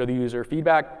show the user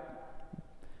feedback.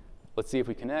 Let's see if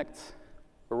we connect.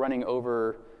 We're running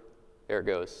over, there it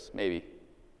goes, maybe.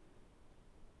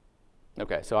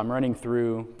 OK, so I'm running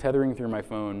through, tethering through my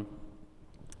phone.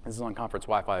 This is on conference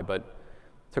Wi-Fi, but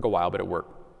it took a while, but it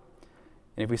worked.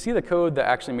 And if we see the code that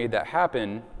actually made that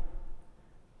happen,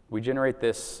 we generate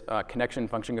this connection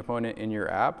function component in your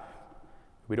app.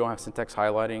 We don't have syntax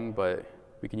highlighting, but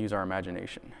we can use our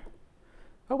imagination.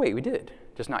 Oh, wait, we did,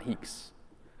 just not Heeks.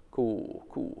 Cool,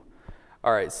 cool.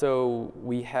 All right, so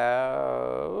we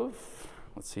have,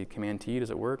 let's see, Command T, does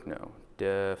it work? No.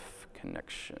 Def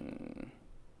connection.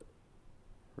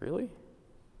 Really?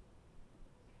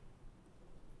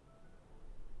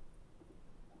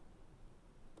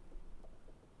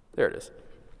 There it is.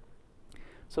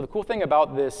 So the cool thing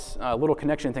about this little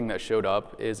connection thing that showed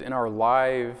up is in our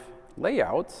live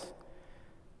layout,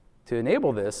 to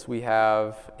enable this, we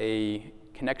have a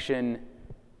connection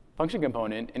function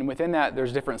component, and within that,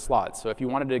 there's different slots. So if you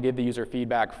wanted to give the user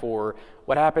feedback for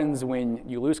what happens when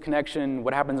you lose connection,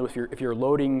 what happens if you're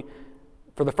loading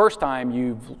for the first time,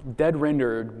 you've dead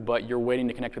rendered, but you're waiting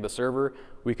to connect to the server,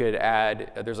 we could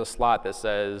add, there's a slot that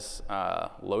says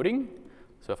loading.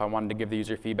 So if I wanted to give the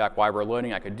user feedback while we're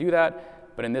loading, I could do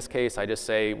that. But in this case, I just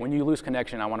say, when you lose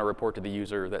connection, I want to report to the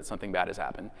user that something bad has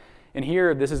happened. And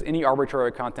here, this is any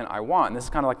arbitrary content I want. And this is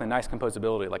kind of like the nice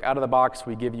composability. Like out of the box,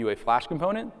 we give you a Flash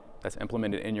component that's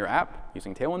implemented in your app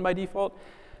using Tailwind by default.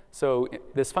 So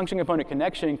this function component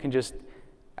connection can just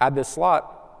add this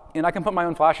slot, and I can put my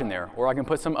own Flash in there, or I can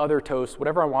put some other toast,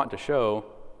 whatever I want to show.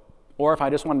 Or if I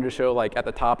just wanted to show like at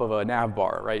the top of a nav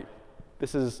bar, right?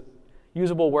 This is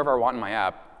usable wherever I want in my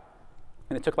app,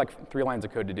 and it took like 3 lines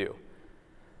of code to do.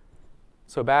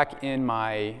 So back in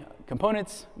my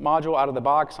components module out of the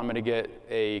box, I'm going to get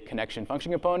a connection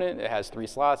function component. It has 3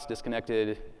 slots,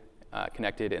 disconnected,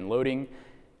 connected, and loading.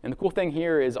 And the cool thing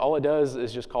here is all it does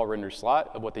is just call render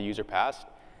slot of what the user passed.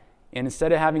 And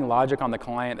instead of having logic on the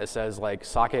client that says like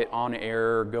socket on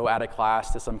error, go add a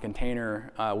class to some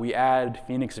container, we add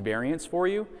Phoenix variants for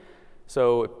you.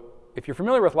 So if you're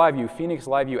familiar with LiveView, Phoenix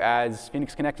LiveView adds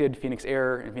Phoenix connected, Phoenix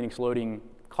error, and Phoenix loading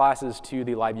classes to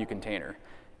the LiveView container.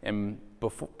 And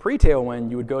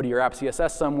pre-Tailwind, you would go to your app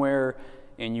CSS somewhere,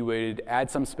 and you would add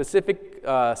some specific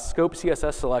scope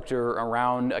CSS selector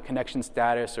around a connection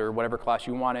status or whatever class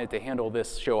you wanted to handle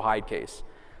this show hide case.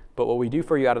 But what we do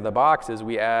for you out of the box is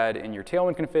we add in your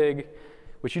Tailwind config,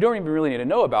 which you don't even really need to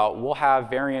know about, we'll have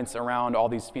variants around all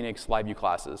these Phoenix LiveView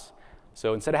classes.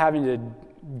 So instead of having to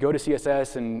go to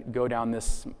CSS and go down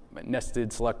this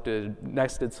nested selected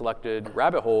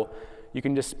rabbit hole, you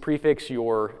can just prefix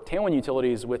your Tailwind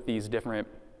utilities with these different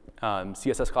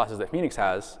CSS classes that Phoenix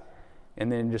has,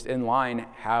 and then just in line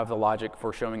have the logic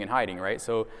for showing and hiding, right?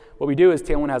 So what we do is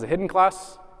Tailwind has a hidden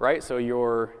class, right? So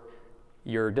your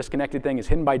disconnected thing is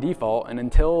hidden by default, and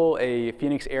until a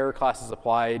Phoenix error class is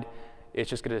applied, it's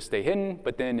just going to stay hidden.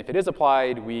 But then if it is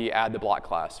applied, we add the block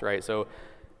class, right? So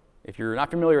if you're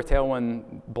not familiar with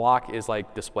Tailwind, block is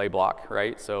like display block,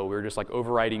 right? So we're just like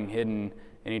overriding hidden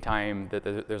anytime that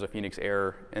there's a Phoenix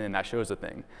error, and then that shows the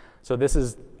thing. So this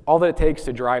is all that it takes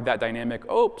to drive that dynamic,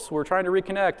 oops, we're trying to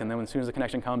reconnect, and then as soon as the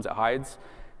connection comes, it hides,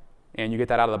 and you get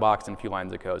that out of the box in a few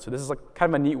lines of code. So this is like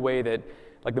kind of a neat way that,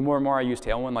 like, the more and more I use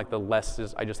Tailwind, like the less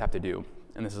I just have to do.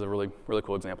 And this is a really, really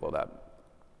cool example of that.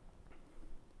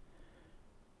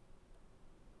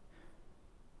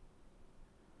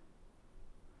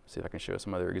 See if I can show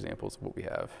some other examples of what we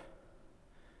have.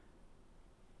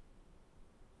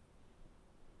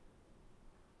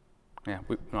 Yeah,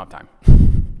 we don't have time.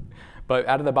 But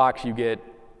out of the box, you get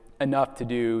enough to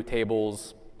do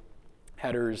tables,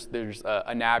 headers. There's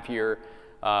a nav here.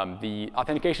 The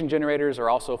authentication generators are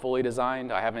also fully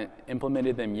designed. I haven't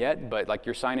implemented them yet, but like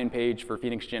your sign-in page for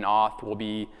Phoenix Gen Auth will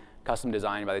be custom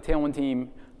designed by the Tailwind team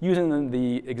using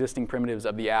the existing primitives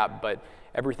of the app, but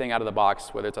everything out of the box,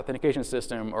 whether it's authentication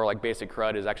system or like basic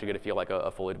CRUD, is actually going to feel like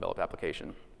a fully developed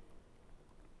application.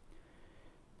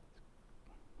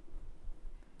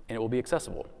 And it will be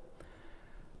accessible.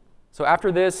 So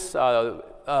after this,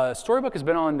 Storybook has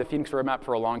been on the Phoenix roadmap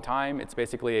for a long time. It's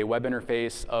basically a web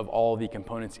interface of all the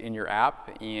components in your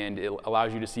app, and it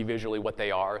allows you to see visually what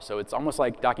they are. So it's almost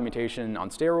like documentation on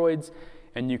steroids,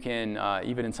 and you can,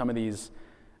 even in some of these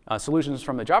solutions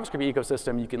from the JavaScript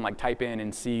ecosystem, you can like type in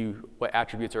and see what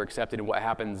attributes are accepted and what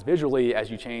happens visually as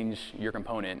you change your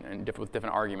component and with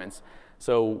different arguments.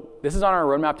 So this is on our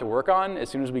roadmap to work on as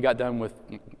soon as we got done with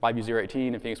LiveView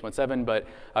 0.18 and Phoenix 1.7, but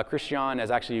Christian has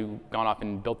actually gone off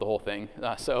and built the whole thing.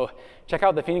 So check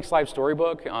out the Phoenix Live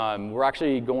Storybook. We're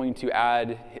actually going to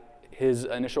add his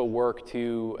initial work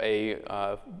to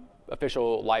a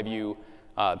official LiveView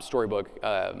Storybook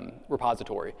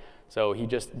repository. So he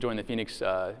just joined the Phoenix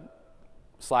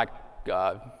Slack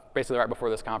basically right before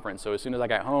this conference. So as soon as I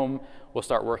get home, we'll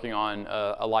start working on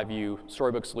a LiveView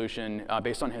Storybook solution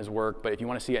based on his work. But if you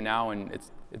want to see it now and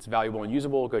it's valuable and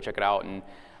usable, go check it out and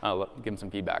give him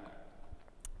some feedback.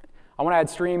 I want to add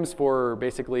streams for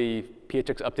basically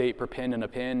PHX update per pin and a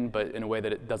pin, but in a way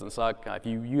that it doesn't suck. If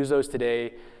you use those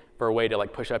today for a way to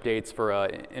like push updates for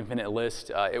an infinite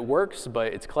list, it works,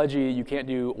 but it's kludgy. You can't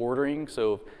do ordering.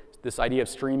 So this idea of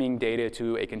streaming data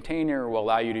to a container will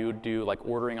allow you to do like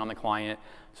ordering on the client,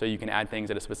 so you can add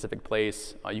things at a specific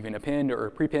place. You can append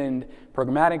or prepend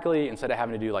programmatically instead of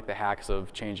having to do like the hacks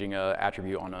of changing an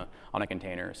attribute on a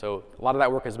container. So a lot of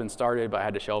that work has been started, but I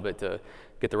had to shelve it to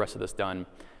get the rest of this done.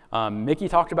 Mickey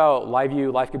talked about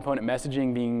LiveView live component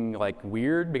messaging being like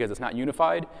weird because it's not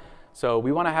unified. So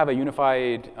we want to have a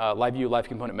unified LiveView live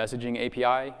component messaging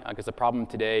API, because the problem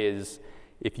today is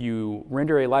if you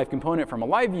render a live component from a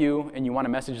LiveView and you want to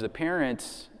message the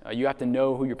parent, you have to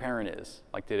know who your parent is.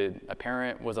 Like, did a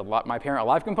parent, my parent a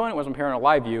live component, was my parent a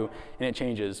LiveView, and it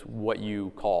changes what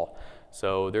you call.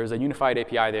 So there's a unified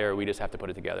API there, we just have to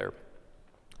put it together.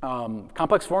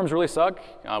 Complex forms really suck.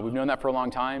 We've known that for a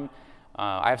long time.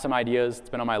 I have some ideas, it's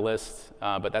been on my list,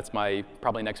 but that's my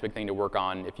probably next big thing to work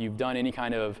on. If you've done any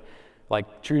kind of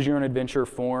like choose your own adventure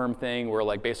form thing where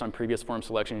like based on previous form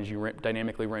selections you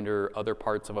dynamically render other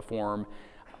parts of a form,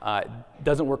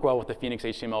 doesn't work well with the Phoenix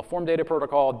HTML form data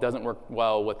protocol, doesn't work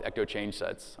well with ecto change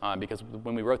sets, because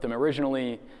when we wrote them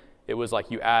originally, it was like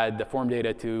you add the form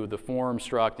data to the form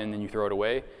struct and then you throw it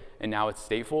away, and now it's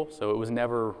stateful. So it was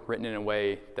never written in a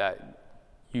way that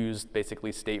used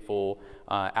basically stateful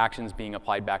actions being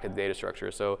applied back to the data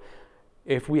structure. So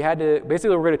if we had to,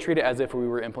 basically we're going to treat it as if we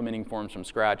were implementing forms from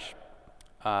scratch.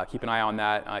 Keep an eye on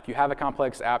that. If you have a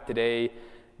complex app today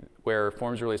where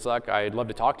forms really suck, I'd love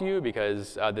to talk to you,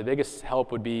 because the biggest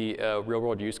help would be a real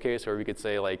world use case where we could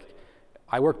say like,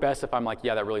 I work best if I'm like,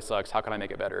 yeah, that really sucks, how can I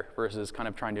make it better? Versus kind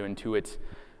of trying to intuit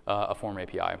a form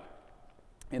API.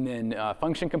 And then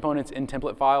function components in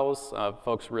template files,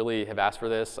 folks really have asked for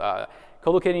this.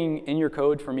 Co-locating in your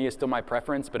code for me is still my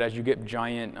preference, but as you get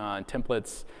giant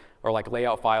templates or like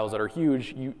layout files that are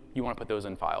huge, you want to put those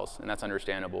in files, and that's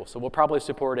understandable. So we'll probably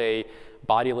support a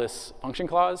bodiless function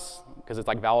clause, because it's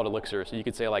like valid Elixir. So you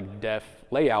could say like def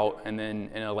layout, and then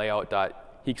in a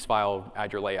layout.heeks file,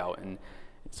 add your layout. And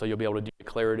so you'll be able to do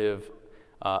declarative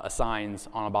assigns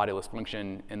on a bodiless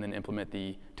function and then implement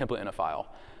the template in a file.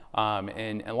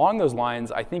 And along those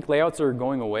lines, I think layouts are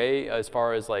going away as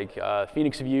far as like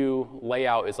Phoenix View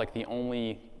layout is like the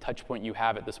only touch point you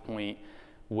have at this point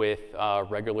with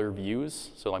regular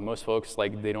views. So like most folks,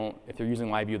 like they don't, if they're using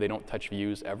LiveView, they don't touch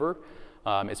views ever,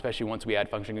 especially once we add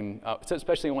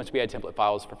especially once we add template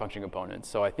files for function components.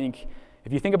 So I think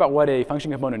if you think about what a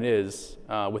function component is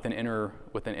with an inner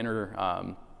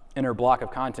block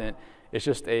of content, it's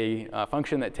just a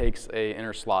function that takes a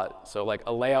inner slot. So like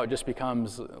a layout just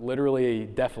becomes literally a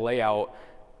def layout,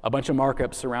 a bunch of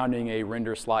markups surrounding a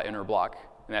render slot inner block.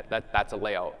 And that's a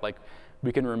layout. Like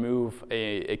we can remove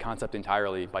a concept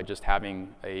entirely by just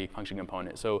having a function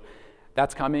component. So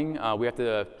that's coming. We have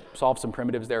to solve some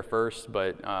primitives there first,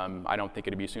 but I don't think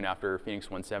it'll be soon after Phoenix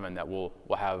 1.7 that we'll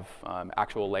have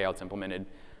actual layouts implemented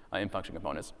in function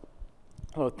components.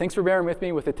 Well, thanks for bearing with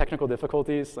me with the technical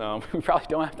difficulties. We probably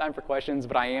don't have time for questions,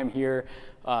 but I am here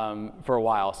for a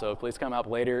while, so please come up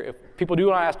later. If people do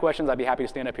want to ask questions, I'd be happy to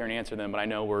stand up here and answer them, but I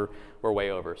know we're way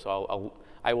over, so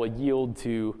I will yield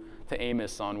to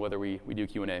Amos on whether we do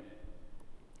Q&A.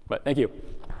 But thank you.